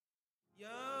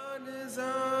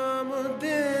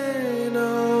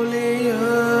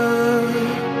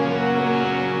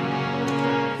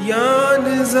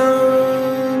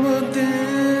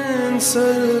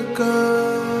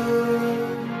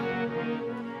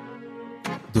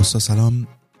دوستا سلام،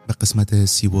 به قسمت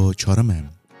 34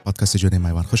 پادکست جدید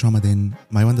مایوند خوش آمدین.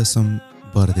 مایوند هستم،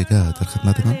 بار دیگه در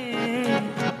خدمتتان.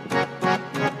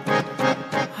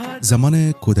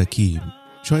 زمان کودکی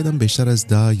شایدم بیشتر از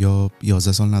 10 یا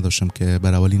 11 سال نداشتم که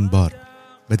بر اولین بار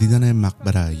به دیدن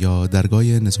مقبره یا درگاه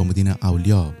نظام الدین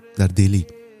اولیا در دلی،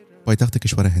 پایتخت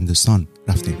کشور هندوستان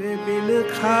رفتیم.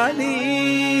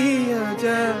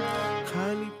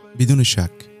 بدون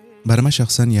شک برای من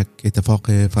شخصا یک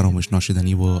اتفاق فراموش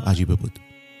ناشدنی و عجیبه بود.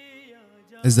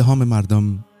 ازدحام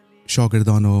مردم،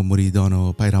 شاگردان و مریدان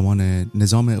و پیروان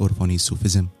نظام عرفانی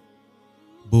صوفیسم،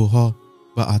 بوها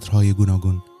و عطرهای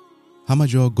گوناگون، همه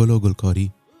جا گل و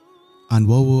گلکاری،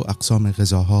 انواع و اقسام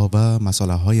غذاها و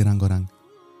مصالحه‌های رنگارنگ.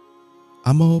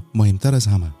 اما مهمتر از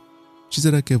همه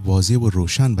چیزی را که واضح و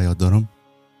روشن به یاد دارم،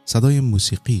 صدای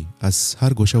موسیقی از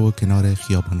هر گوشه و کنار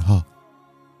خیابان‌ها،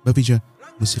 به ویژه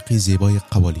موسیقی زیبای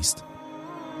قوالی است.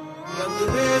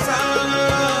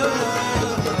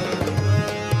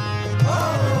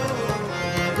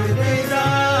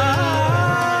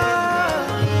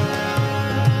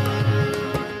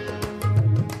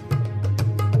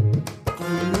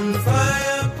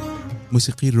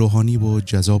 موسیقی روحانی و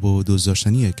جذاب و دوست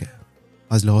داشتنیه که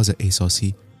از لحاظ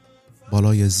احساسی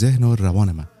بالای ذهن و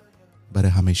روان من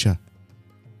برای همیشه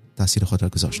تأثیر خود را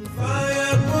گذاشت.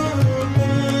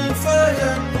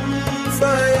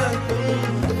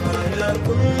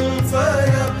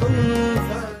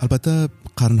 البته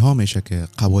قرنها میشه که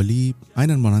قوالی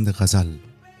عیناً مانند غزل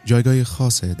جایگاه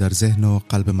خاصه در ذهن و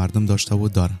قلب مردم داشته و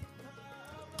داره.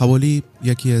 قوالی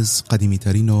یکی از قدیمی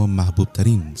ترین و محبوب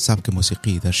ترین سبک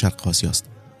موسیقی در شرق آسیا است.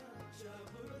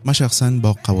 من شخصاً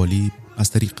با قوالی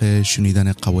از طریق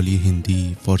شنیدن قوالی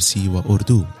هندی، فارسی و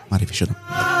اردو معرفی شدم.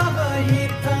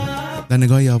 در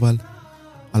نگاه اول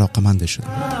علاقمند شدم،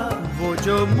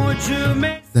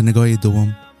 در نگاه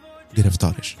دوم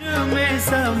گرفتارش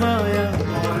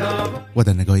و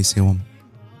در نگاه سوم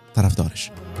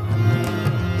طرفدارش.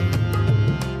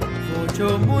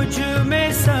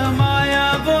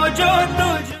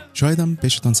 شایدم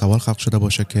پیشتان سوال خلق شده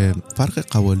باشه که فرق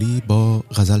قوالی با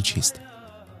غزل چیست؟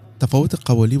 تفاوت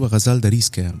قوالی و غزل در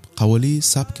است که قوالی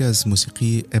سبک از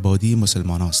موسیقی عبادی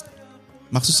مسلمان است،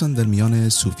 مخصوصا در میان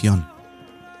صوفیان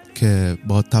که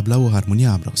با طبله و هارمونی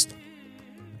همراست،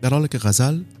 در حالی که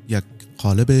غزل یک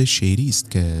قالب شعری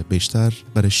است که بیشتر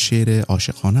برای شعر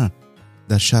عاشقانه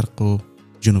در شرق و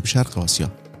جنوب شرق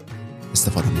آسیا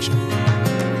استفاده میشه.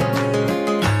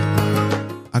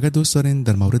 اگر دوست دارین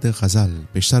در مورد غزل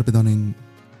بیشتر بدانین،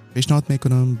 پیشنهاد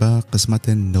میکنم به قسمت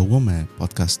 9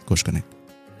 پادکست گوش کنید.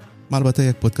 من البته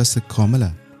یک پادکست کامل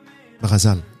به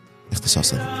غزل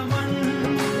اختصاص دارم.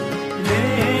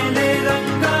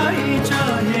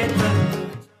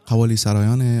 قوالی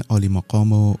سرایان عالی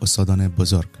مقام و استادان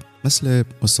بزرگ مثل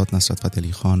استاد نصرت فتح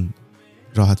علی خان،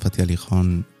 راحت فتح علی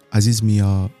خان، عزیز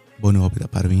میا، بانو عابده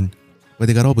پروین و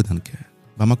دیگرها بودند که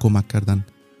به ما کمک کردند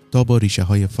تا با ریشه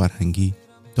های فرهنگی،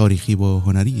 تاریخی و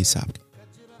هنری سبک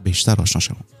بیشتر آشنا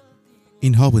شوم.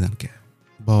 اینها بودند که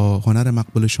با هنر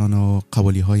مقبولشان و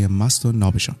قوالی های مست و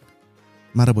نابشان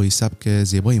مرا با این سبک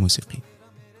زیبای موسیقی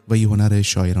و این هنر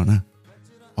شاعرانه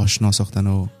آشنا ساختن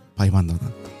و پیوند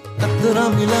دادن.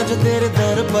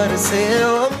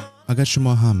 اگر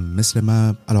شما هم مثل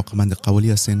من علاقمند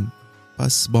قوالی هستین،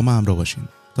 پس با من همراه باشین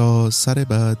تا سر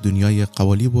به دنیای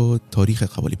قوالی و تاریخ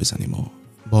قوالی بزنیم و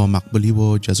با مقبولی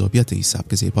و جذابیت این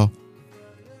سبک زیبا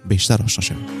بیشتر آشنا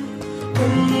شویم.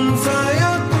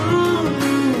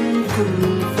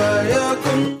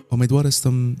 امیدوار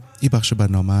هستم این بخش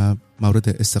برنامه مورد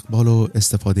استقبال و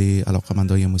استفاده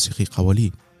علاقمندای موسیقی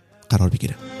قوالی قرار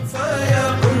بگیره.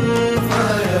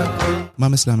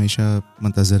 من مثل همیشه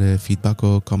منتظر فیدبک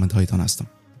و کامنت هایتان هستم.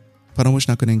 فراموش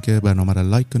نکنین که برنامه را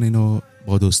لایک کنین و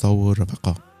با دوستا و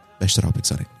رفقا به اشتراک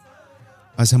بگذارین.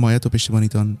 از حمایت و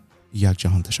پشتیبانیتان یک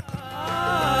جهان تشکر.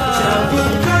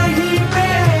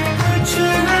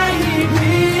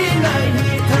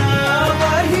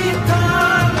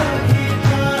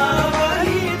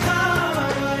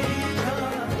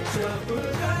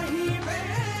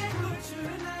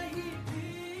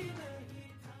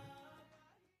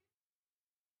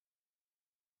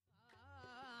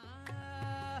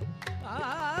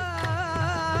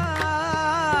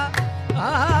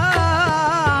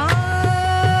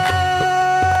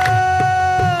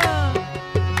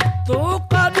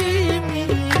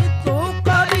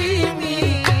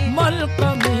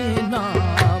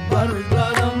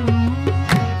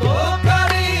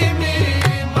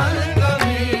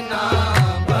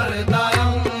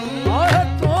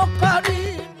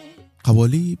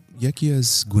 موسیقی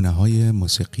از گونه‌های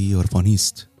موسیقی عرفانی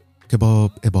است که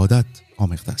با عبادت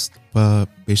آمیخته است و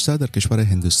بیشتر در کشور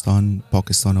هندوستان،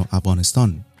 پاکستان و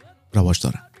افغانستان رواج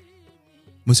دارد.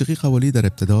 موسیقی قوالی در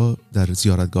ابتدا در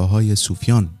زیارتگاه‌های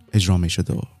صوفیان اجرا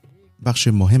می‌شد و بخش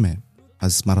مهم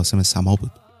از مراسم سما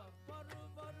بود.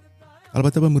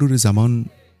 البته به مرور زمان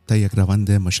تا یک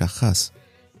روند مشخص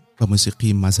به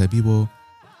موسیقی مذهبی و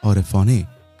عارفانه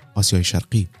آسیای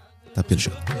شرقی تبدیل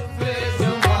شد.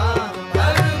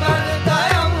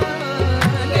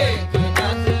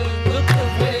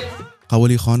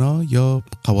 قوالی خانا یا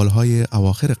قوالهای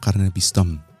اواخر قرن 20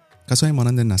 کسایی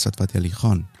مانند نصرت فتح علی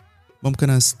خان ممکن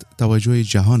است توجه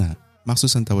جهان،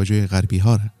 مخصوصا توجه غربی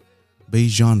ها به این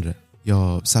ژانر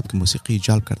یا سبک موسیقی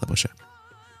جلب کرده باشه.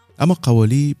 اما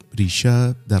قوالی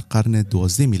ریشه در قرن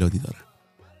 12 میلادی داره.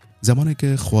 زمانی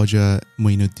که خواجه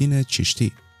معین الدین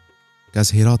چشتی که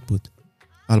از هرات بود،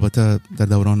 البته در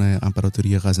دوران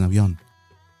امپراتوری غزنویان،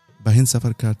 به هند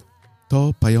سفر کرد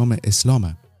تا پیام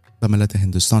اسلام به ملت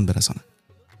هندوستان برساند.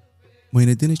 معین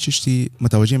الدین چشتی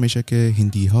متوجه میشه که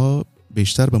هندی ها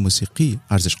بیشتر به موسیقی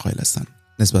ارزش قائل هستند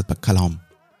نسبت به کلام.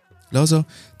 لذا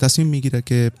تصمیم میگیره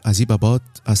که از این بابت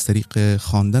از طریق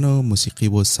خواندن و موسیقی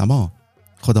و سما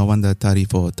خداوند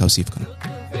تعریف و توصیف کنه.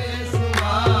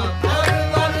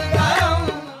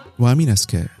 و همین است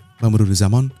که به مرور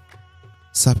زمان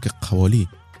سبک قوالی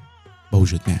به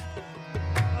وجود میاد.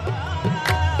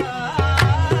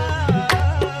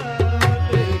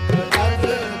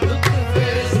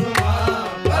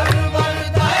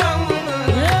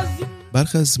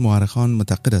 برخی از مورخان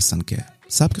معتقد هستند که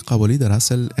سبک قوالی در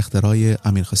اصل اختراع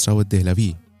امیر خسرو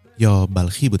دهلوی یا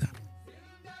بلخی بوده.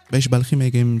 بهش بلخی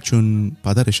میگیم چون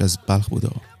پدرش از بلخ بود و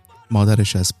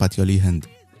مادرش از پتیالی هند.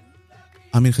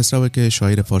 امیر خسرو که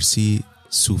شاعر فارسی،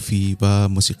 صوفی و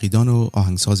موسیقیدان و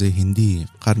آهنگساز هندی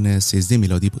قرن 13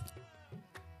 میلادی بود.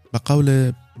 به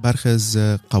قول برخی از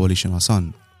قوالی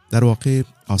شناسان در واقع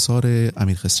آثار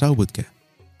امیر خسرو بود که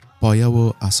پایه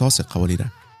و اساس قوالی را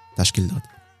تشکیل داد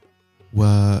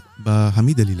و به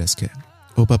همین دلیل است که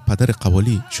او به پدر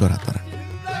قوالی شهرت دارد.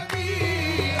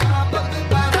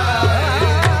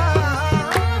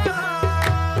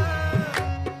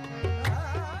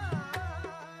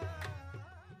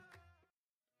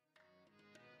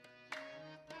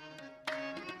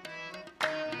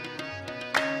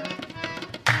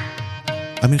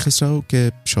 امیر خسرو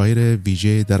که شاعر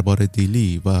ویژه دربار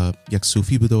دیلی و یک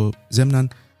صوفی بود و ضمناً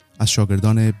از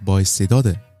شاگردان با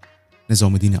استعداد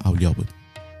نظام الدین اولیا بود.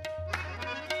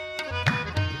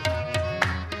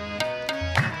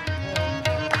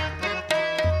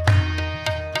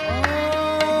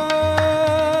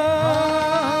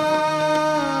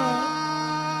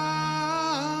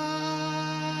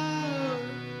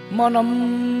 منم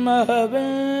محو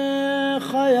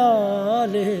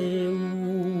خیال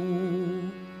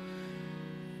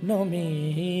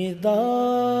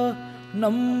نمیدانم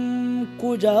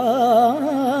کجا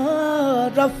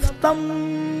رفتم.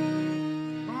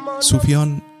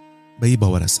 صوفیان به این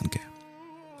باور هستند که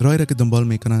راهی را که دنبال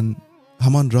میکنن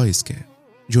همان راهی است که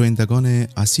جویندگان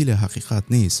اصیل حقیقت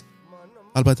نیست،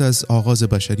 البته از آغاز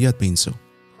بشریت به این سو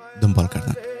دنبال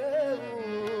کردن.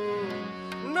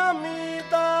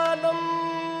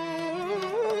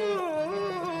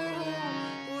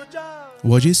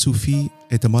 واژه صوفی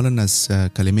احتمالاً از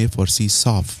کلمه فارسی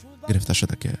صاف گرفته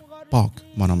شده که پاک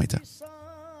معنا میده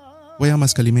و یا هم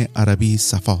از کلمه عربی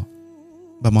صفا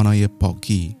به معنای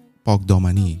پاکی، پاک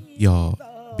دامنی یا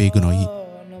بیگناهی.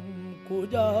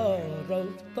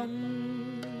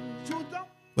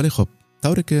 ولی خب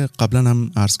طوری که قبلا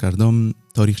هم عرض کردم،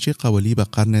 تاریخچه قوالی به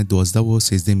قرن 12 و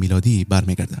 13 میلادی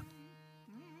برمیگرده.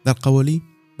 در قوالی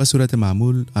به صورت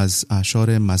معمول از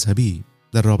اعشار مذهبی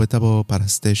در رابطه با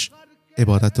پرستش،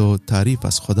 عبادت و تعریف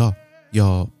از خدا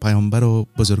یا پیامبر و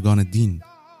بزرگان دین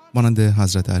مانند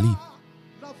حضرت علی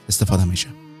استفاده میشه.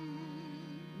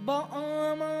 با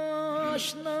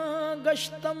آشنا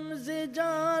گشتم ز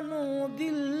جان و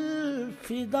دل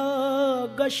فدا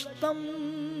گشتم،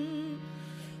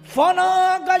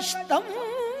 فنا گشتم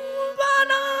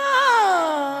وانا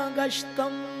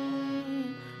گشتم،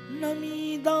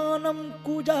 نمیدانم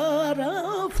کجا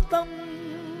رفتم.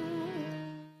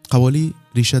 قوالی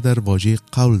ریشه در واژه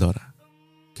قول داره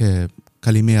که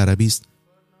کلمه عربی است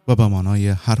و به معنای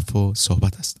حرف و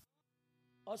صحبت است.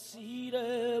 اسیر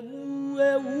موی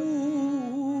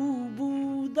او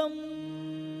بودم،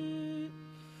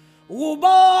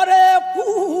 غبار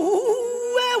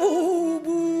کوی او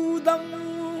بودم،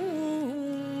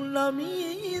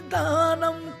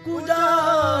 نمیدانم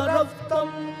کجا رفتم.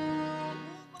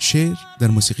 شعر در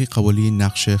موسیقی قوالی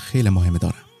نقش خیلی مهم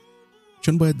داره،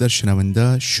 چون باید در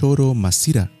شنونده شور و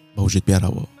مستی را به وجود بیاره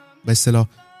و به اصطلاح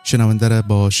شنونده را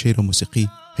با شعر و موسیقی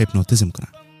هیپنوتیزم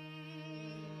کنند.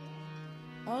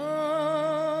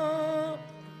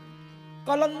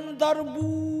 قلندر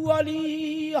بو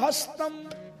علی هستم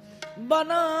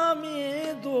بنام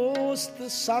دوست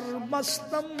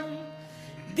سرمستم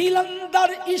دلم در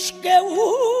عشق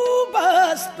او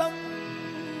بستم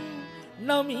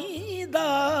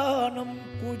نمیدانم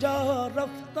کجا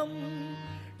رفتم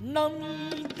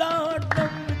نمیدانم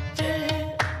چه.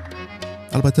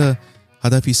 البته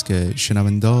هدفی است که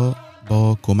شنونده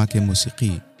با کمک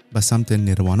موسیقی به سمت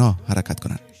نروانا حرکت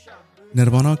کنند.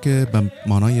 نروانا که به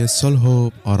معنای صلح و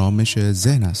آرامش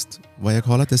ذهن است و یک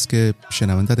حالت است که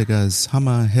شنونده دیگه از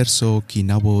همه حرص و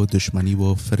کینه و دشمنی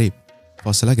و فریب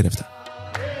فاصله گرفته.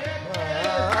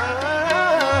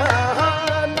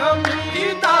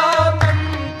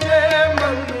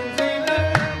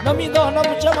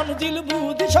 نمیدانم چه منزل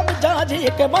بود شب جاجی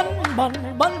که من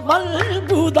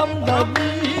بودم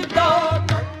نمیدانم.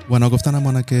 و ناگفتن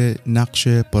امانه که نقش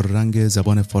پررنگ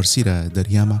زبان فارسی را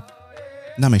در یمه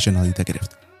نمیشه نادیده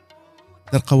گرفت.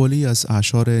 در قوالی از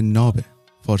اعشار ناب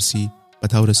فارسی به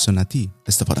طور سنتی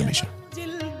استفاده میشه.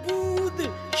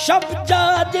 شب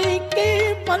جاجی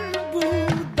که من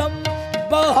بودم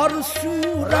بهر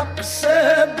صورت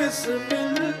سے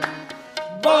بسمل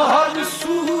بهر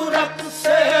صورت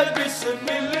سے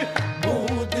بسمل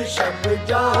بود شب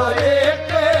جاجی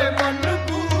که من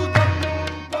بودم.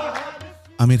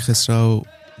 امیر خسرو،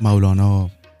 مولانا،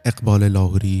 اقبال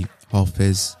لاهوری،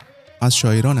 حافظ از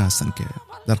شاعران هستند که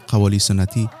در قوالی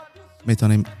سنتی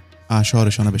میتونیم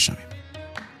اعشارشان رو بشنویم.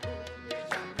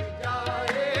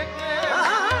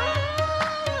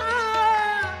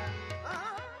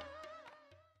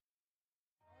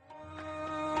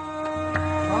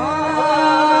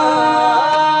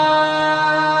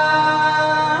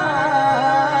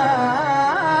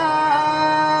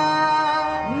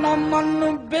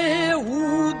 نمن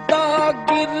بیهودا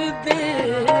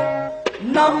گرده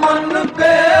نمن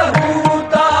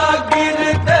بیهودا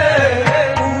گرده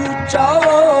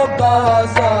پوچھو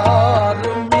بازار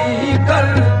می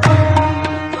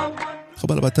کردم.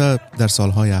 خب البته در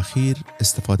سالهای اخیر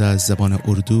استفاده از زبان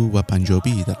اردو و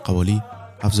پنجابی در قوالی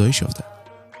افزایش یافته.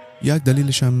 یک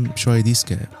دلیلش هم شاید است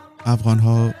که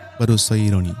افغانها و دوستای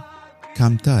ایرانی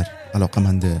کمتر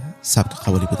علاقمند سبک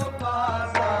قوالی بودند.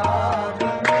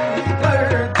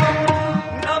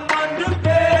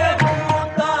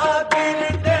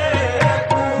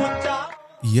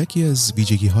 یکی از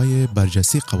ویژگی‌های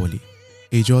برجسته قوالی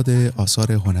ایجاد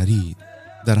آثار هنری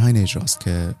در حین اجراست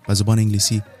که به زبان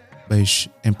انگلیسی بهش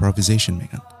improvisation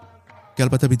میگن، که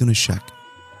البته بدون شک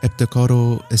ابتکار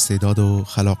و استعداد و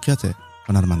خلاقیت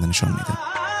هنرمند نشان میده.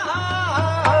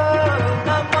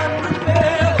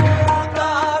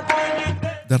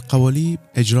 در قوالی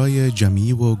اجرای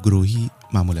جمعی و گروهی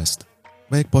معمول است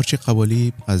و یک پارچه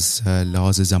قوالی از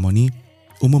لحاظ زمانی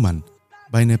عموماً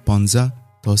بین 15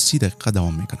 تا 30 دقیقه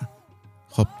دوام میکنه.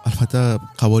 خب البته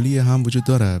قوالی هم وجود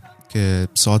داره که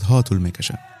ساعتها طول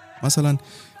میکشه. مثلا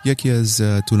یکی از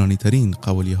طولانی ترین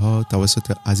قوالی ها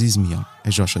توسط عزیز میان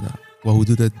اجرا شده و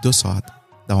حدود 2 ساعت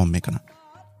دوام میکنه.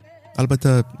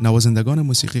 البته نوازندگان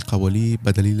موسیقی قوالی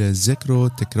به دلیل ذکر و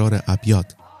تکرار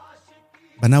ابیات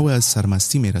به نوع از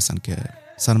سرمستی میرسن که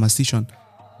سرمستیشان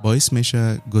باعث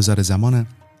میشه گذر زمان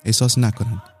احساس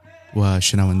نکنن و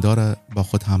شنونده را با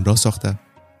خود همراه ساخته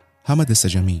همه دست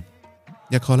جمعی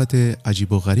یک حالت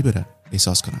عجیب و غریب را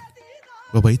احساس کنند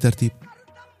و با این ترتیب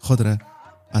خود را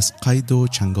از قید و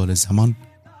چنگال زمان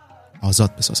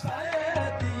آزاد بسازند.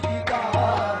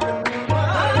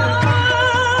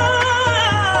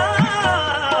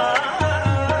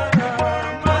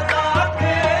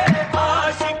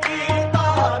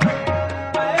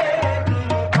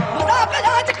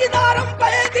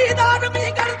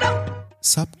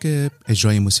 سبک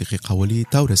اجرای موسیقی قوالی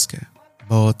طور است که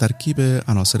با ترکیب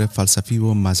عناصر فلسفی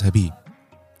و مذهبی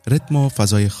ریتم و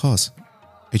فضای خاص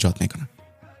ایجاد میکنه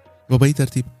و به این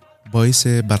ترتیب باعث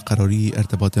برقراری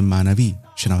ارتباط معنوی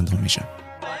شنونده میشه.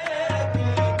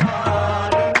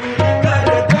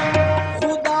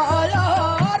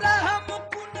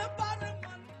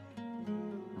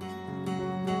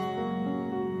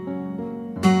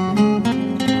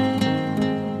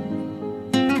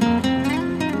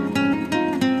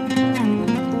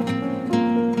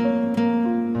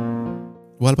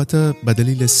 و البته به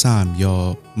دلیل سهم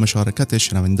یا مشارکت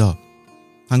شنونده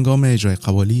هنگام اجرای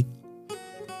قوالی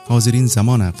حاضرین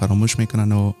زمان فراموش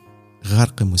میکنن و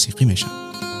غرق موسیقی میشن.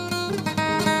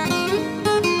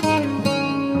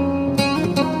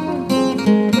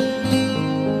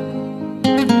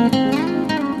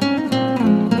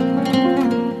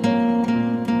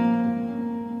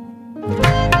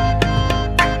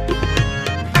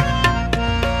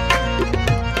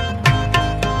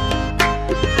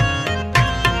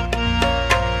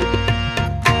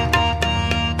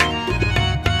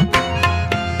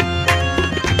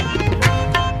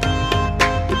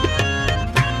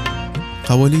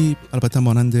 قوالی البته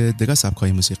مانند دیگر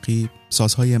سبک‌های موسیقی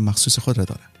سازهای مخصوص خود را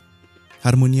دارد.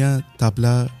 هارمونیا،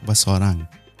 طبله و سارنگ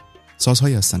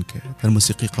سازهایی هستند که در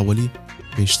موسیقی قوالی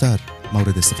بیشتر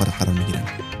مورد استفاده قرار می‌گیرند.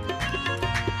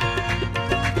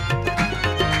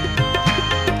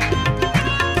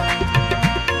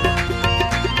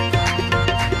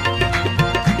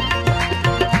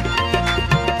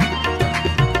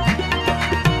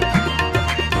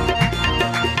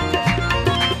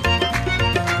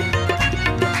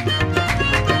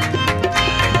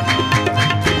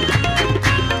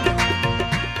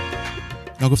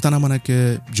 نگفتن همانه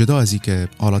که جدا از این که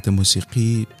آلات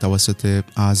موسیقی توسط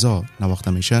اعضا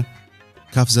نواخته میشه،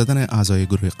 کف زدن اعضای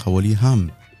گروه قوالی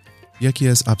هم یکی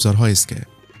از ابزارهایی است که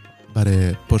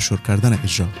برای پرشور کردن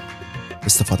اجرا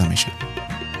استفاده میشه.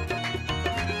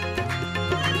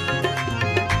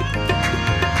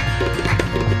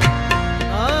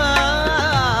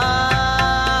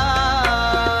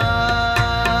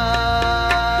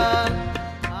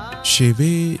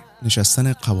 شیوه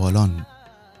نشستن قوالان،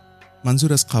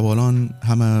 منظور از قوالان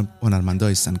همه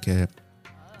هنرمندایی هستند که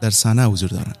در صحنه حضور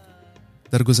دارند.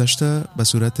 در گذشته به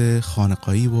صورت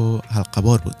خانقایی و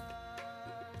حلقه‌وار بود،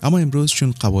 اما امروز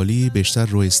چون قوالی بیشتر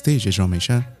روی استیج اجرا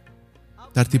میشه،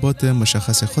 ترتیبات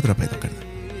مشخص خود را پیدا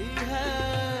کرده.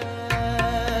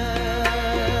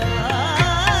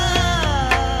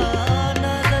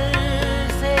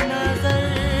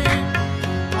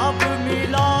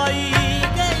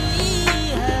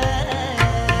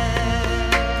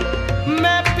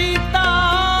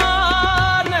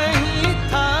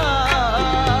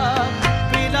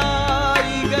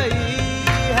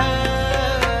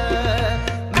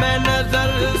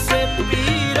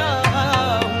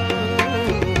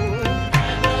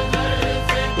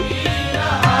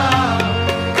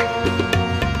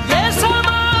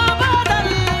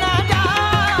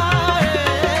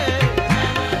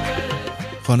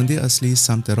 خواننده اصلی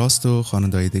سمت راست و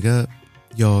خواننده‌های دیگه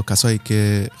یا کسایی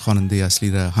که خواننده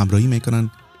اصلی را همراهی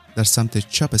میکنن در سمت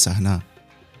چپ صحنه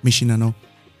میشینن و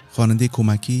خواننده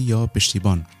کمکی یا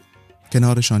پشتیبان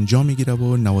کنارشان جا میگیره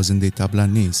و نوازنده طبله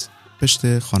نیز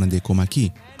پشت خواننده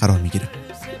کمکی قرار میگیره.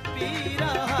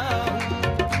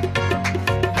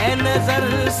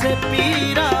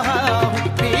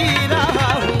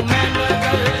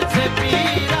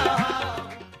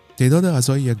 تعداد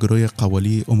اعضای یک گروه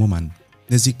قوالی عموماً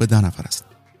نزدیک به 10 نفر است.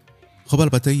 خب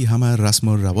البته این همه رسم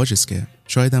و رواج است که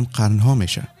شاید هم قرنها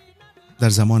میشه در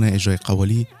زمان اجرای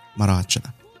قوالی مراعات شده.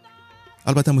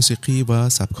 البته موسیقی و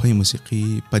سبک‌های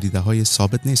موسیقی پدیده‌های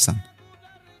ثابت نیستند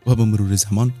و به مرور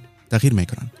زمان تغییر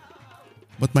میکنند.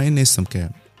 مطمئن نیستم که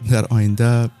در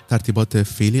آینده ترتیبات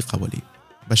فعلی قوالی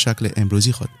به شکل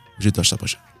امروزی خود وجود داشته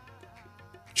باشه.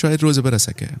 شاید روز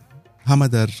برسه که همه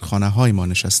در خانه‌های ما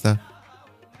نشسته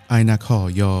عینک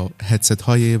ها یا هدست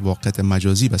های واقعیت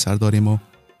مجازی به سر داریم و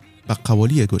به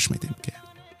قوالی گوش میدیم که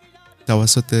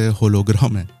توسط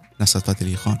هولوگرام نصرت فتح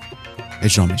علی خان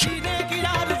اجرا میشه.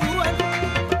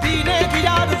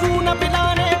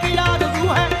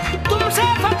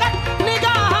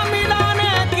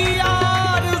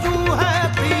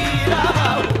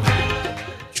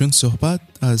 چون صحبت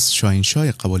از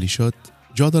شاهنشاه قوالی شد،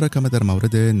 جا داره که ما در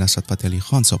مورد نصرت فتح علی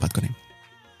خان صحبت کنیم.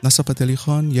 نصرت فتح علی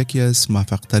خان یکی از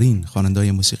موفق‌ترین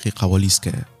خواننده‌های موسیقی قوالی است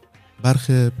که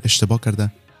برخی اشتباه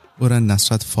کرده او را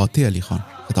نصرت فاتح علی خان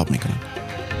خطاب می‌کنند.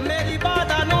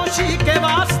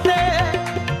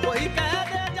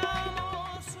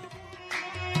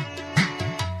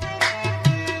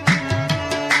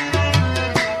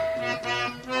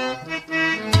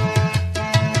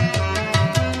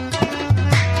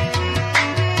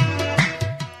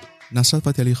 نصرت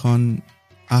فتح علی خان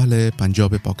اهل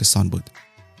پنجاب پاکستان بود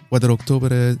و در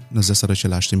اکتبر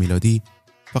 1948 میلادی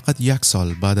فقط 1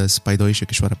 سال بعد از پیدایش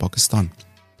کشور پاکستان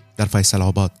در فیصل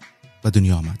آباد به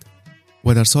دنیا آمد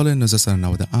و در سال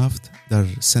 1997 در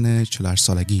سن 48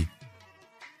 سالگی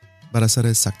بر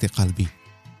اثر سکته قلبی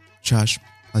چشم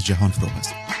از جهان فرو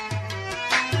بست.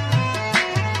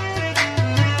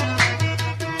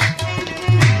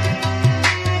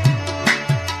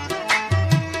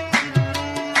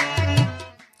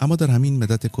 اما در همین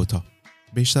مدت کوتاه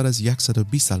بیشتر از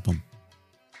 120 آلبوم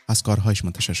از کارهایش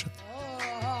منتشر شد.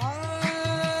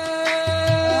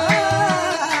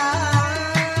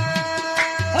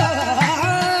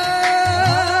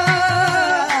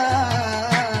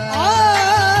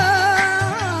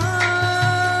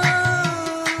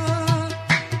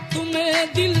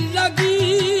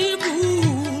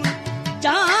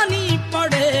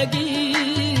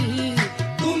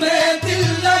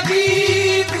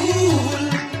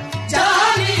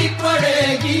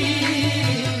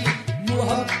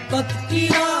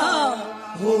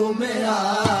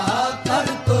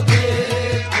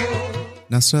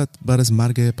 نصرت بعد از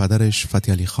مرگ پدرش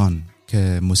فتح علی خان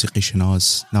که موسیقی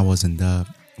شناس، نوازنده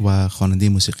و خواننده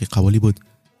موسیقی قوالی بود،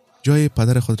 جای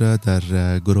پدر خود را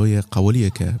در گروه قوالی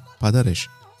که پدرش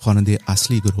خواننده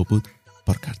اصلی گروه بود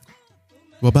پر کرد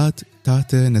و بعد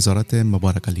تحت نظارت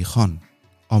مبارک علی خان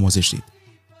آموزش دید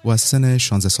و از سن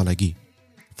 16 سالگی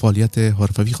فعالیت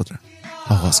حرفوی خود را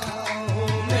آغاز کرد.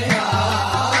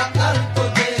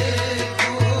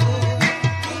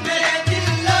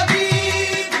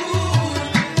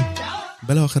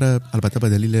 بالاخره البته به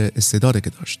دلیل استعدادی که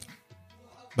داشت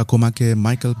با کمک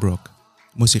مایکل بروک،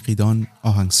 موسیقیدان،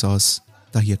 آهنگساز،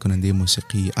 تهیه کننده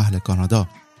موسیقی اهل کانادا،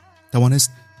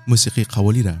 توانست موسیقی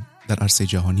قوالی را در عرصه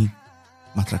جهانی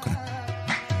مطرح کند.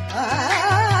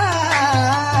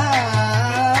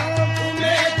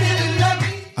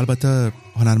 البته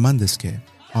هنرمند است که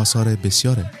آثار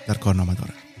بسیار در کارنامه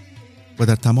دارد و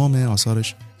در تمام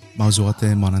آثارش موضوعات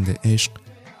مانند عشق،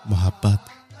 محبت،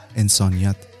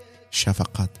 انسانیت،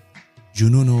 شفقت،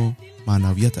 جنون و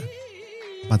معنویت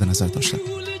مد نظر داشته.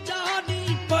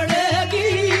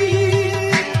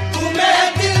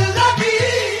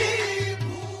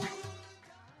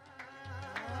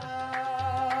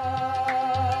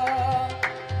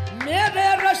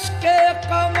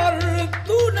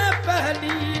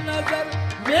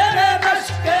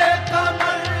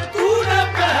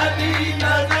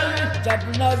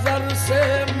 नजर से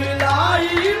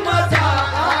मिलाई मजा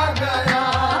आ गया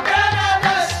मेरे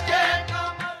रश्के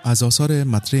از آثار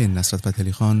مطرح نصرت فتح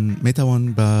علی خان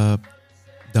میتوان به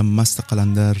دم مست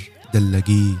قلندر،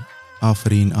 دلگی،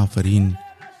 آفرین آفرین،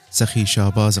 سخی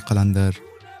شاباز قلندر،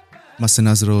 مست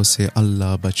نظر سے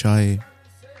اللہ بچائے،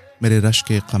 میرے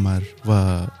رشک قمر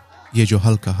و یه جو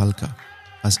هلکا هلکا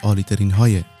از عالی ترین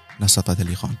های نصرت فتح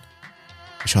علی خان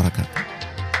اشاره کرد.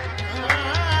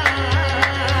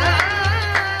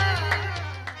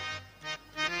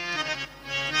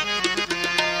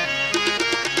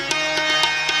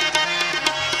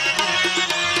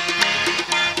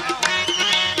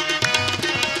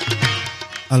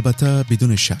 البته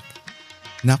بدون شک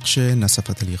نقش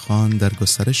نصرت فتح علی خان در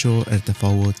گسترش و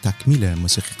ارتفاع و تکمیل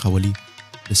موسیقی قوالی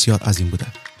بسیار عظیم بوده.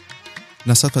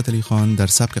 نصرت فتح علی خان در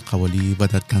سبک قوالی و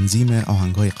در تنظیم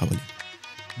آهنگ‌های قوالی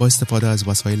با استفاده از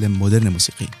وسایل مدرن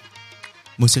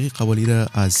موسیقی قوالی را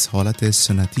از حالت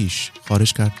سنتیش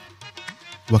خارج کرد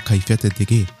و کیفیت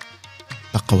دیگه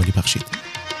به قوالی بخشید.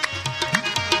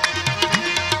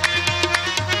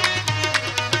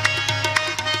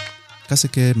 کسی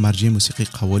که مرجع موسیقی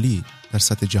قوالی در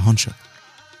سطح جهان شد،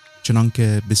 چنان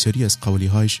که بسیاری از قوالی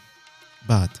هایش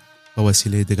بعد با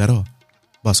وسیله دیگرها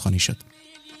بازخوانی شد.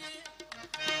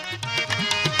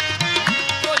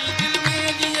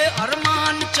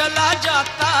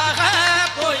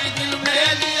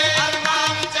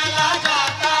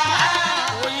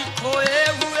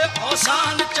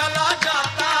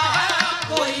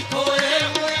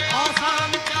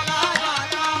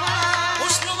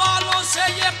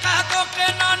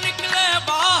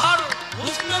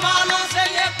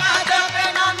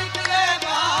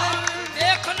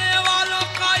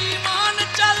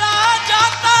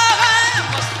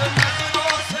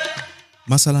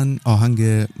 مثلا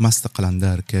آهنگ مست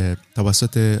قلندر که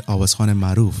توسط آوازخوان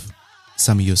معروف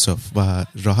سمی یوسف و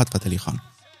راحت فتح علی خان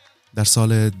در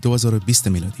سال 2020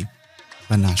 میلادی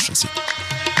به نشر رسید.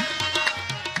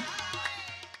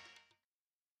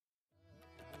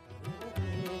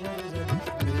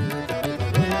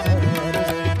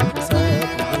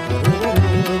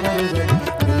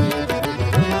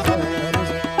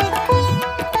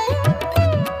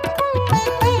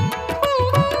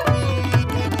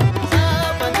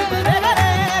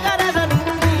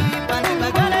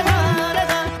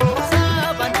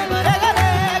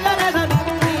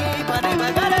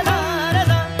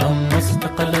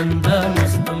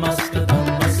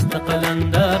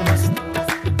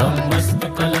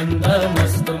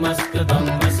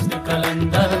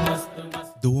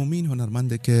 دومین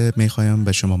هنرمند که میخوایم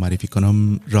به شما معرفی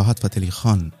کنم راحت فتح علی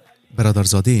خان،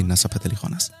 برادرزاده نصرت فتح علی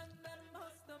خان است.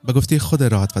 به گفته خود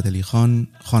راحت فتح علی خان،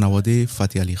 خانواده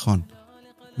فتح علی خان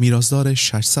میراثدار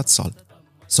 600 سال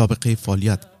سابقه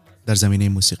فعالیت در زمینه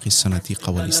موسیقی سنتی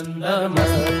قوالی است.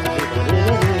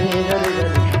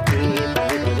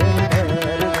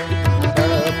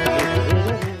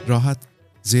 راحت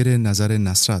زیر نظر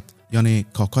نصرت یعنی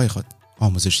کاکای خود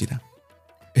آموزش دیده.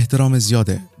 احترام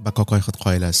زیاده به کاکای خود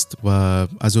قائل است و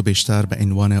از او بیشتر به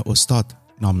عنوان استاد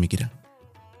نام میگیره.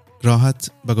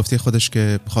 راحت به گفته خودش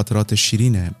که خاطرات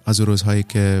شیرین از روزهایی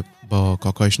که با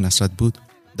کاکایش نصرت بود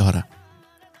داره،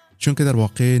 چون که در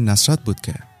واقع نصرت بود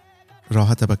که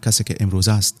راحت به کسی که امروز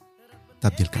است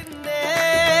تبدیل کرد.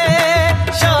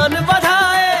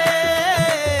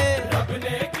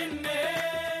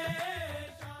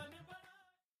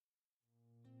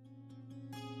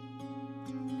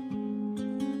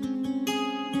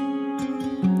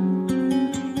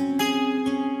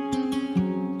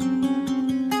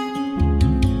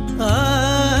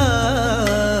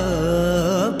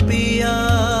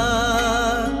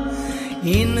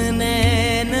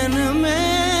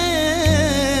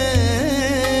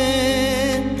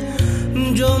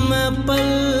 मैं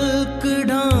पलक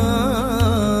ढांप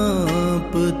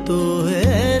तो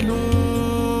है लूं.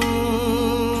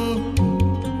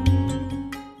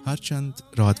 هرچند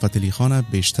نصرت فتح علی خان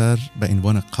بیشتر به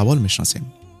عنوان قوال میشناسیم،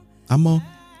 اما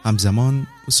همزمان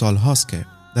او سالهاست که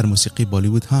در موسیقی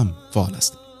بالیوود هم فعال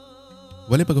است.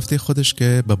 ولی به گفته خودش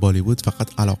که به بالیوود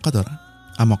فقط علاقه داره،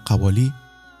 اما قوالی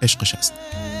عشقش است.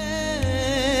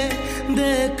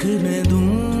 देखने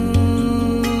दूं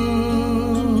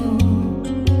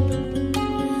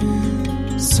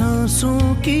सांसों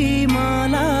की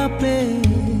माला पे,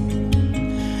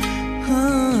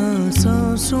 हाँ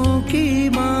सांसों की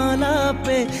माला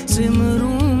पे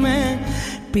सिमरूं मैं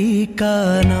पी का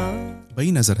नाम. به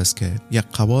این نظر است که یک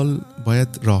قوال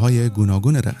باید راه‌های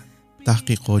گوناگون را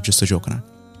تحقیق و جستجو کنند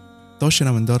تا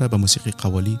شنونده را به موسیقی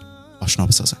قوالی آشنا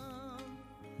بسازند.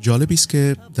 جالبی است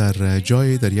که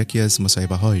در یکی از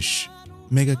مصاحبه‌هایش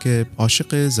میگه که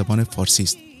عاشق زبان فارسی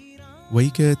است و ای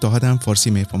که تا حد هم فارسی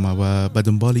میفهمه و به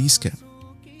دنبال ایست که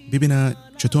ببینه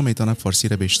چطور میتونه فارسی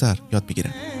را بیشتر یاد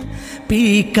بگیره.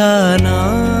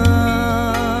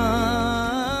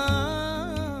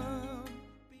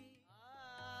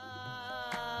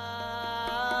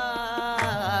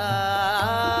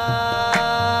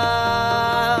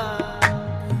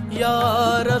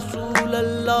 یا رسول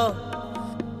الله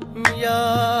یا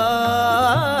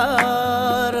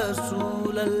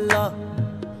رسول الله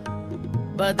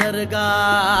بدرگاهت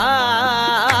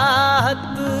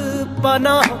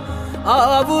پناه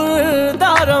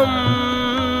آوردارم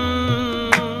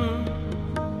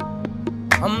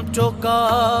همچو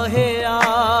کاه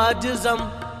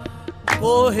عاجزم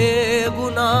کوه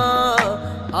گناه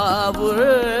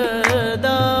آوردم.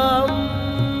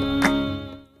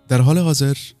 در حال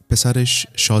حاضر پسرش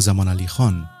شاه زمان علی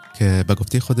خان که به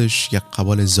گفته خودش یک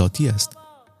قوال ذاتی است،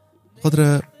 خود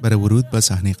را برای ورود به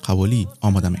صحنه قوالی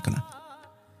آماده میکنه.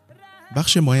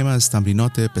 بخش مهم از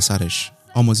تمرینات پسرش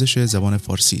آموزش زبان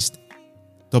فارسی است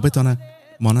تا بتانه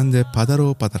مانند پدر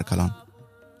و پدرکلان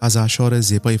از اشعار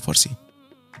زیبای فارسی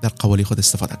در قوالی خود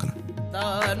استفاده کنه.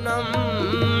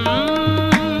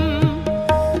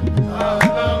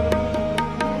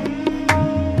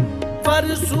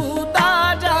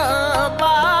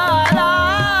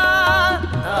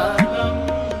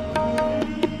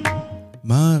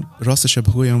 من راستش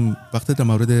بگویم وقتی در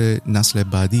مورد نسل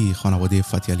بعدی خانواده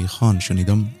فتح علی خان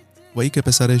شنیدم و ای که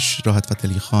پسرش نصرت فتح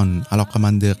علی خان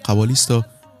علاقمند قوالی است و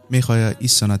میخواد این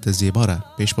سنت زیبا را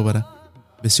پیش ببره،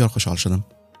 بسیار خوشحال شدم.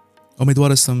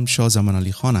 امیدوارستم شاه زمان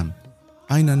علی خانم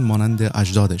عیناً مانند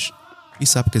اجدادش این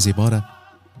سبک زیبا را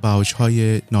به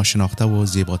اوجهای ناشناخته و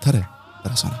زیباتر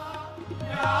برسانه.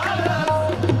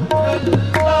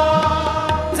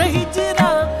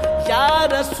 یا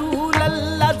رسول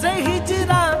الله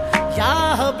زهجرا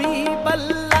یا حبیب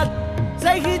الله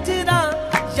زهجرا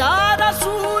یا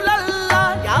رسول الله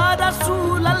یا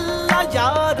رسول الله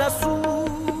یا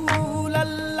رسول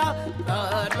الله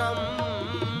دانم.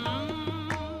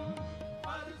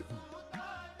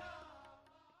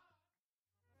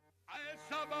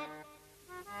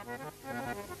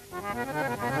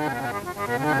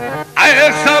 اے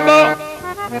سبا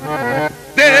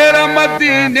تیرا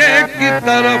مدینے کی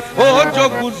طرف ہو جو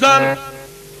گزر.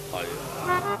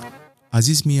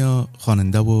 عزیز میا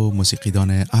خواننده و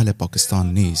موسیقیدان اهل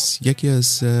پاکستان نیز یکی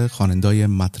از خواننده‌های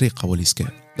مطرح قوالی است که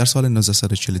در سال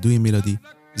 1942 میلادی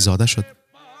زاده شد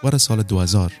و در سال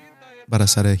 2000 بر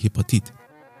اثر هپاتیت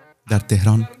در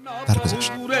تهران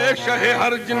درگذشت.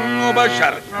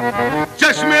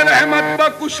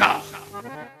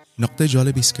 نقطه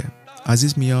جالبی است که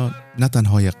عزیز میا نه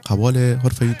تنها یک قوال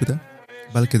حرفه‌ای بوده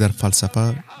بلکه در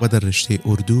فلسفه و در رشته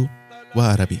اردو و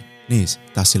عربی نیز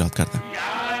تحصیلات کرده.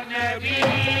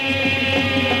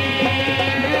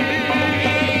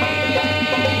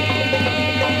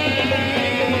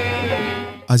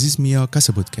 عزیز میا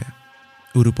کسی بود که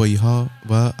اروپایی ها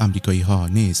و امریکایی ها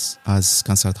نیز از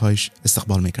کنسرت هایش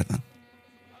استقبال میکردن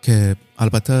که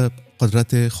البته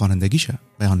قدرت خوانندگیش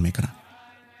بیان میکنن.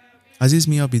 عزیز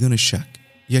میا بدون شک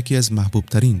یکی از محبوب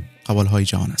ترین قوال های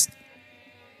جهان است.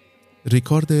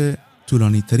 ریکارد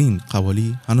طولانی ترین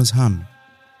قوالی هنوز هم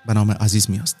به نام عزیز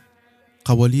می است.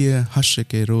 قوالی حشر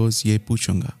که روز یه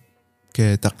پوچونگا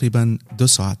که تقریباً 2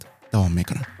 ساعت دوام می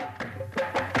کنند.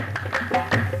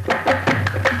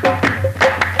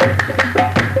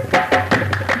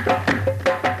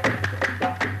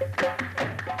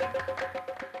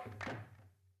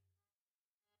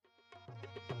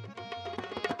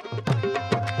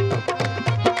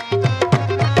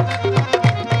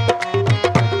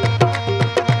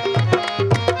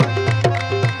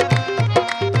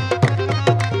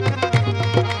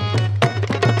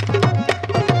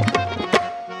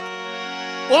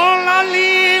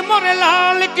 Qawwāli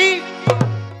लाल की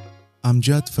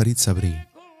امجد فرید صبری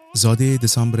زاده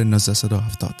دسامبر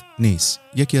 1970 نیز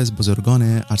یکی از بزرگان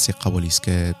عرصه قوالی است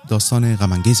که داستان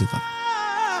غم‌انگیزی دارد.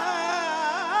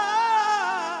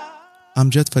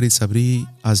 امجد فرید صبری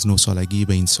از 9 سالگی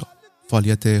به این سو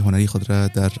فعالیت هنری خود را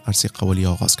در عرصه قوالی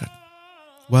آغاز کرد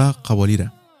و قوالی را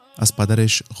از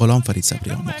پدرش غلام فرید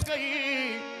صبری آموخت.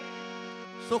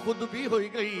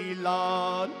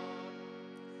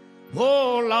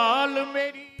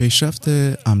 پیشرفت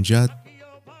امجد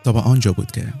تا به آنجا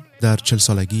بود که در 40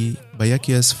 سالگی به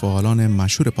یکی از فعالان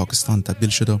مشهور پاکستان تبدیل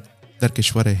شد و در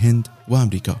کشور هند و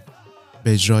امریکا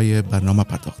به اجرای برنامه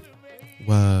پرداخت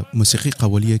و موسیقی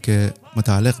قوالی که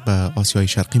متعلق به آسیای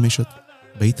شرقی می شد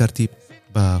به این ترتیب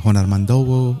به هنرمندا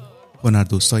و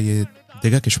هنردوستای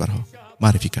دیگر کشورها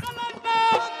معرفی کرد.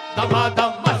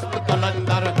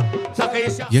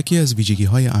 یکی از ویژگی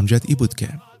های امجد ای بود که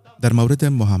در مورد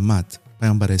محمد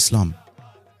پیامبر اسلام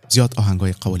زیاد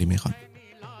آهنگای قوالی می خوان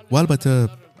و البته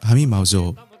همین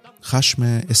موضوع خشم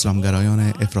اسلامگرایان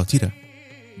افراطی را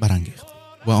برانگیخت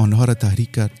و آنها را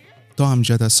تحریک کرد تا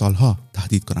امجد از سالها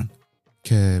تهدید کنند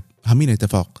که همین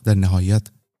اتفاق در نهایت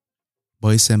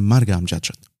باعث مرگ امجد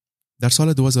شد. در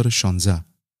سال 2016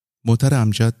 موتر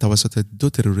امجد توسط 2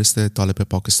 تروریست طالب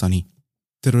پاکستانی،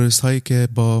 تروریست هایی که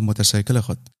با موتورسایکل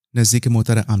خود نزدیک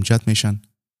موتر امجد میشن،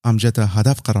 امجد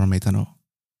هدف قرار میدن و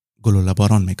گلوله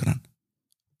باران میکنن.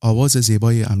 آواز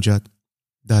زیبای امجد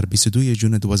در 22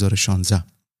 جون 2016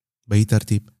 به این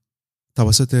ترتیب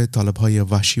توسط طالب‌های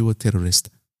وحشی و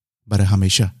تروریست برای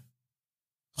همیشه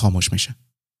خاموش میشه.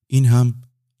 این هم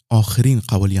آخرین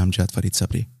قوالی امجد فرید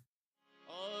صبری.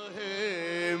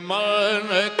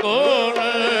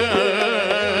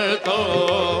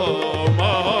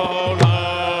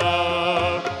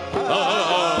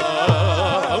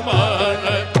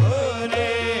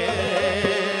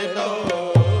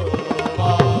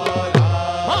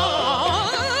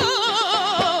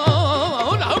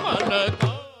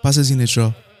 پس از این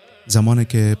اجرا زمانی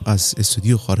که از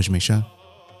استودیو خارج میشه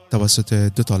توسط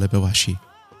 2 طالب وحشی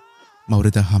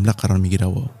مورد حمله قرار میگیره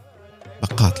و به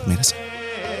قتل میرسه.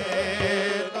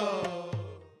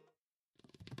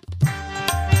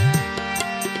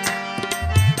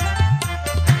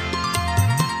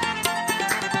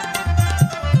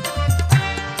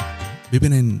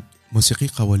 ببینین موسیقی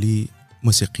قوالی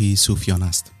موسیقی صوفیانه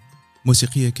است.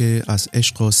 موسیقی که از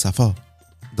عشق و صفا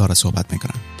داره صحبت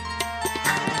میکنه.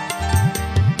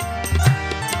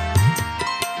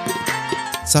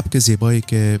 سبک زیبایی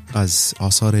که از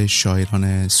آثار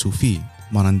شاعران صوفی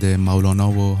مانند مولانا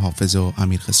و حافظ و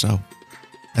امیر خسرو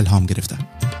الهام گرفته.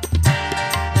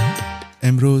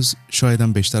 امروز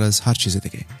شایدم بیشتر از هر چیز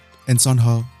دیگه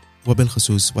انسان‌ها و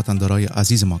بالخصوص وطندارای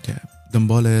عزیز ما که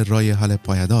دنبال راه حل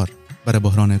پایدار برای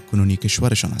بحران کنونی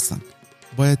کشورشان هستند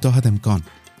باید تا حد امکان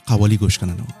قوالی گوش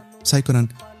کنن و سعی کنن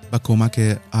با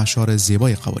کمک اشعار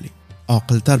زیبای قوالی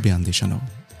عاقل‌تر بیاندیشن و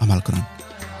عمل کنن.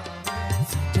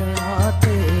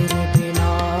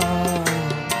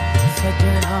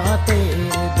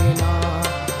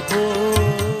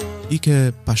 ای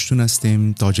که پشتون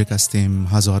هستیم، تاجک هستیم،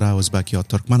 هزاره، ازبک یا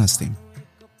ترکمن هستیم،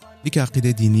 ای که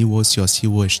عقیده دینی و سیاسی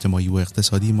و اجتماعی و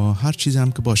اقتصادی ما هر چیز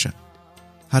هم که باشه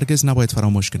هرگز نباید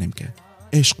فراموش کنیم که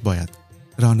عشق باید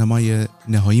راهنمای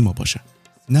نهایی ما باشه،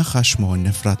 نه خشم و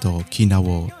نفرت و کینه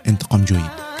و انتقام جویی.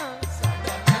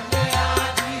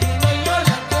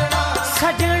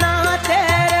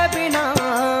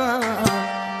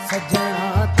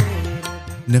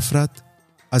 نفرت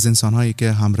از انسان‌هایی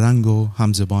که هم رنگ و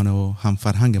هم زبان و هم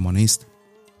فرهنگ ما نیست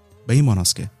به این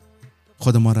معناست که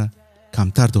خود ما را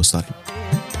کمتر دوست داریم.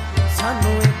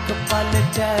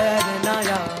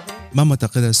 من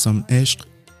معتقد هستم عشق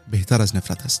بهتر از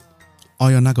نفرت است.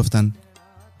 آیا نگفتن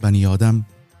بنی آدم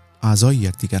اعضای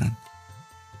یکدیگرند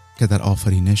که در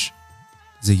آفرینش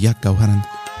ز یک گوهرند؟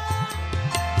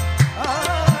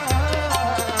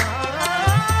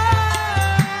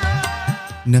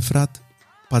 نفرت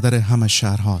پدر همه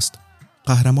شر هاست.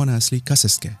 قهرمان اصلی کسی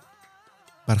است که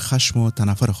بر خشم و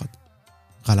تنفر خود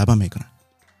غلبه میکنه.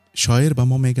 شاعر به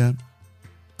ما میگه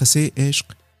قصه عشق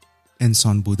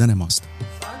انسان بودن ماست.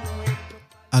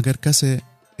 اگر کسی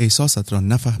احساست را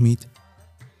نفهمید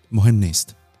مهم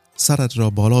نیست، سرت را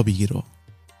بالا بگیر و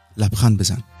لبخند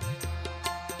بزن.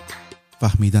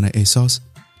 فهمیدن احساس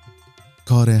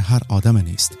کار هر آدم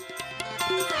نیست.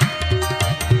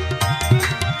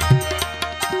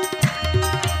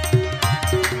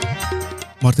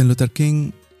 مارتین لوتر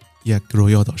کینگ یک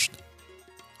رویا داشت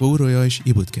و او رویایش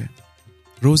ای بود که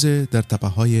روز در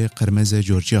تپه‌های قرمز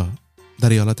جورجیا در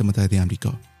ایالات متحده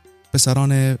آمریکا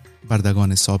پسران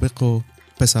بردگان سابق و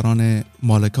پسران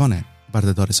مالکان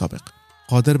بردهدار سابق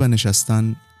قادر به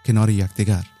نشستن کنار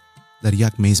یکدیگر در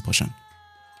یک میز باشند.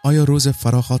 آیا روز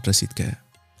فراخات رسید که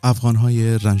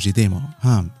افغان‌های رنجیده ما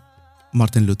هم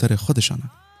مارتین لوتر خودشان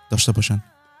داشته باشند؟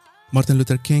 مارتین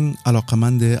لوتر کینگ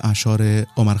علاقمند اشعار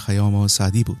عمر خیام و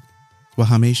سعدی بود و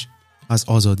همیشه از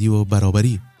آزادی و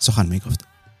برابری سخن می گفت.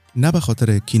 نه به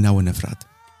خاطر کینه و نفرت،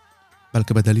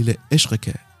 بلکه به دلیل عشقی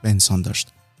که به انسان داشت.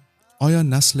 آیا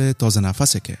نسل تازه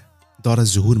نفسی که داره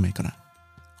ظهور میکنه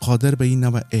قادر به این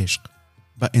نوع عشق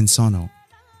به انسان و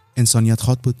انسانیت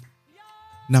خواد بود؟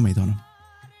 نمیدانم.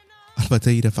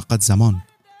 البته ایره فقط زمان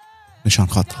نشان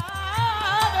خواد داد.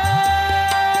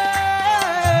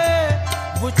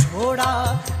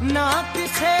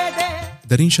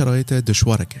 در این شرایط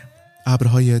دشواره که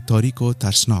ابرهای تاریک و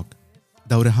ترسناک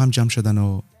دور هم جمع شدن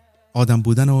و آدم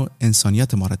بودن و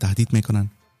انسانیت ما را تهدید میکنن،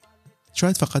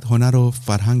 شاید فقط هنر و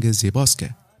فرهنگ زیباست که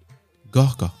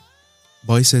گاه گاه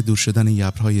باعث دور شدن این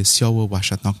ابرهای سیاه و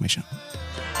وحشتناک میشن.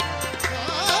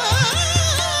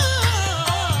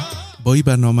 با این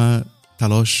برنامه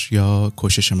تلاش یا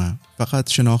کوشش من فقط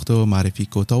شناخت و معرفی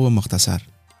کوتاه و مختصر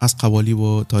از قوالی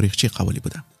و تاریخچه قوالی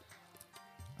بوده.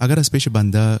 اگر از پیش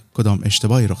بنده کدام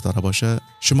اشتباهی رخ داده باشه،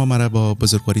 شما مرا با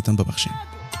بزرگواریتان ببخشید.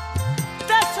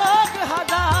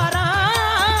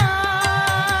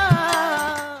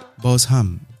 باز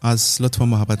هم از لطف و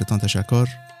محبتتان تشکر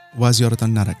و از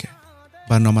یارتان نره که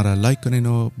برنامه را لایک کنین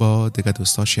و با دیگه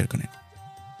دوستا شیر کنین.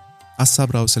 از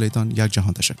صبر و حوصله‌تان یک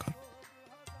جهان تشکر.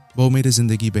 با امید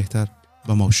زندگی بهتر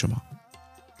با ما و شما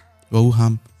و او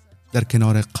هم در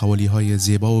کنار قوالی های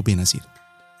زیبا و بی‌نظیر.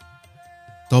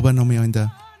 تا برنامه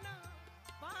آینده،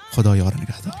 خدا یار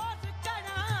نگهدار.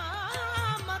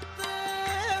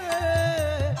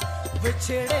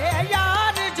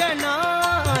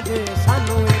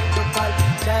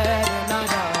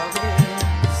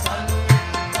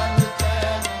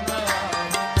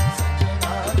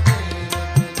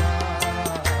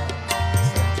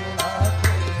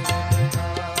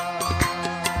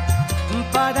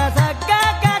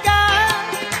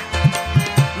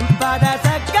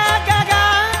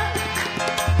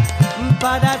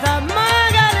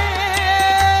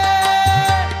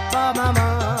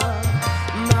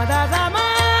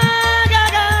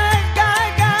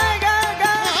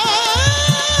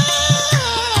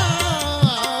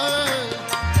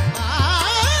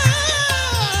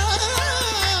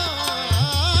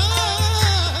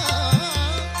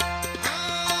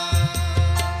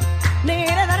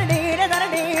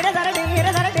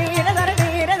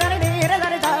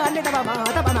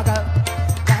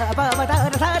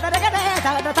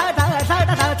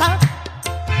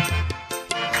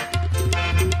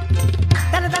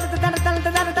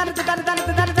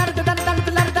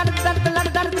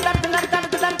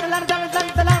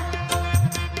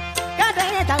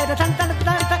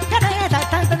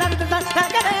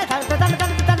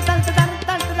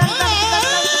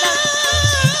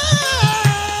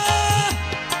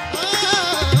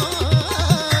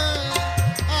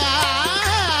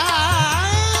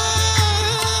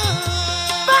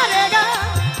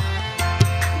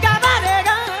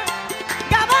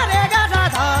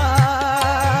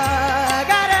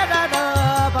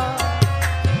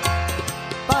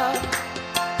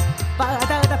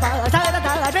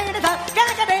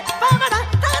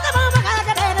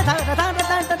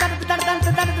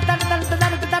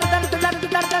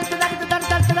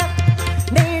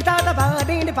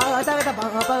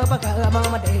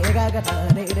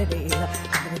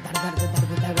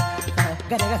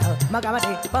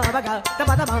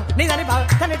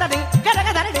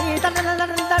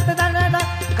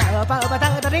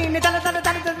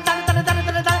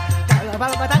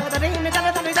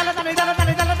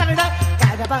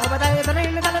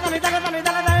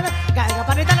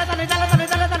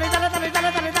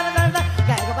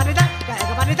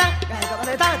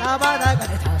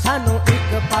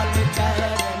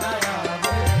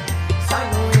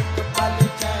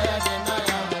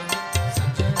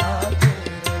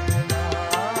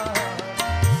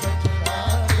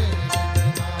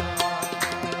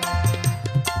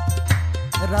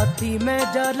 राती में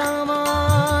जलावा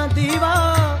दीवा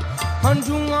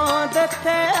हंजुआ दे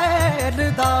तेल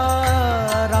दा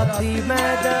राती में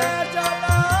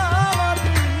जलावा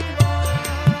दीवा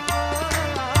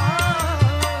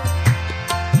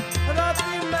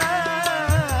राती में जलावा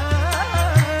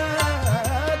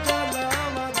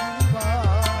दीवा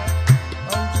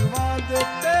हंजुआ दे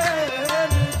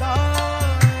तेल दा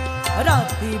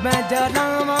राती में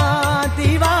जलावा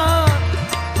दीवा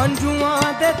हंजुआ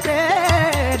दे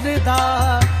तेल दा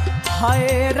हाय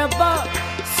रब्बा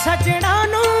सजना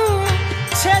नू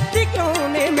छेती क्यों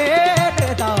ने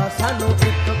मेरे दा सानू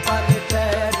एक पल